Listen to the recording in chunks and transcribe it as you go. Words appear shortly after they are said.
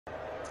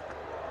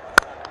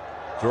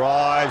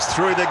Drives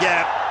through the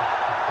gap.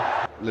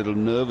 A little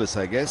nervous,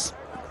 I guess.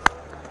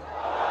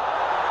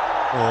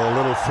 Oh, a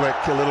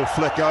little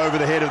flick over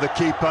the head of the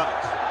keeper.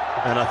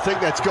 And I think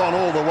that's gone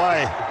all the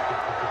way.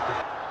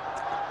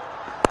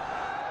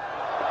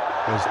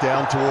 Goes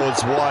down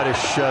towards whitish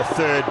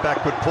third,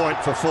 backward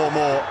point for 4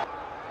 more.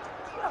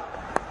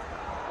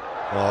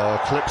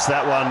 Oh, clips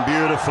that one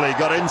beautifully.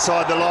 Got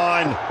inside the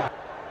line.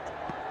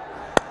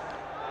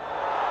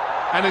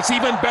 And it's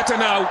even better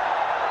now.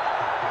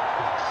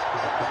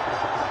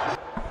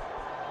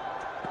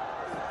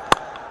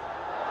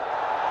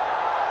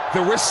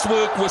 The wrist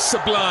work was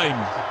sublime.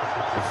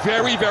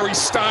 Very, very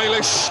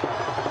stylish.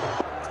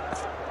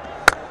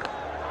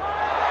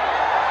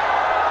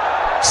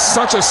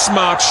 Such a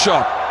smart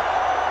shot.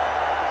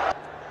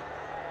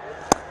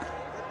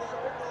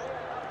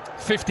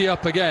 50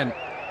 up again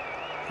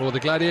for the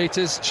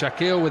Gladiators.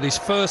 Shakeel with his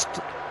first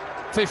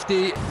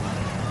 50.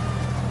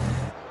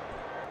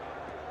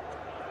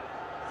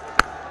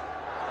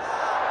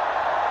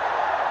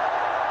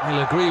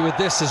 He'll agree with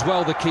this as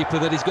well, the keeper,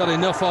 that he's got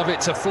enough of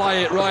it to fly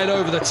it right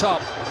over the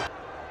top.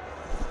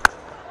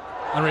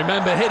 And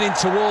remember, hitting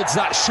towards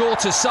that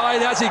shorter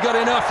side. Has he got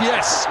enough?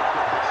 Yes.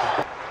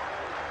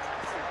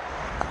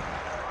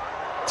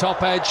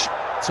 Top edge.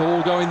 It's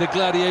all going the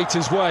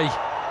Gladiators' way.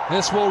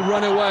 This will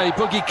run away.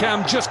 Boogie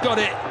Cam just got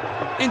it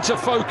into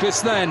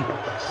focus then.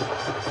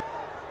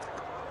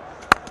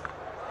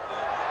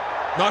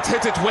 Not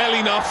hit it well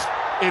enough.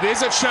 It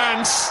is a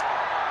chance.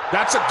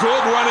 That's a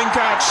good running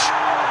catch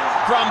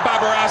from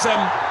Babar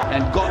Azam.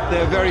 And got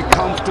there very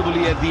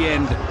comfortably at the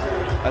end.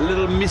 A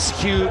little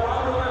miscue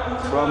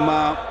from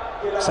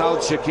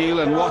Saud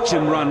Shakeel, and watch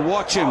him run,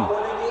 watch him.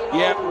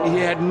 Yeah, he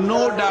had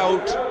no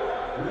doubt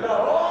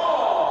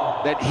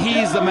that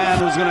he's the man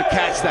who's going to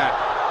catch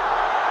that.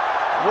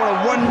 What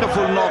a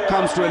wonderful knock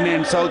comes to an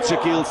end. Saud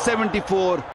Shakeel, 74.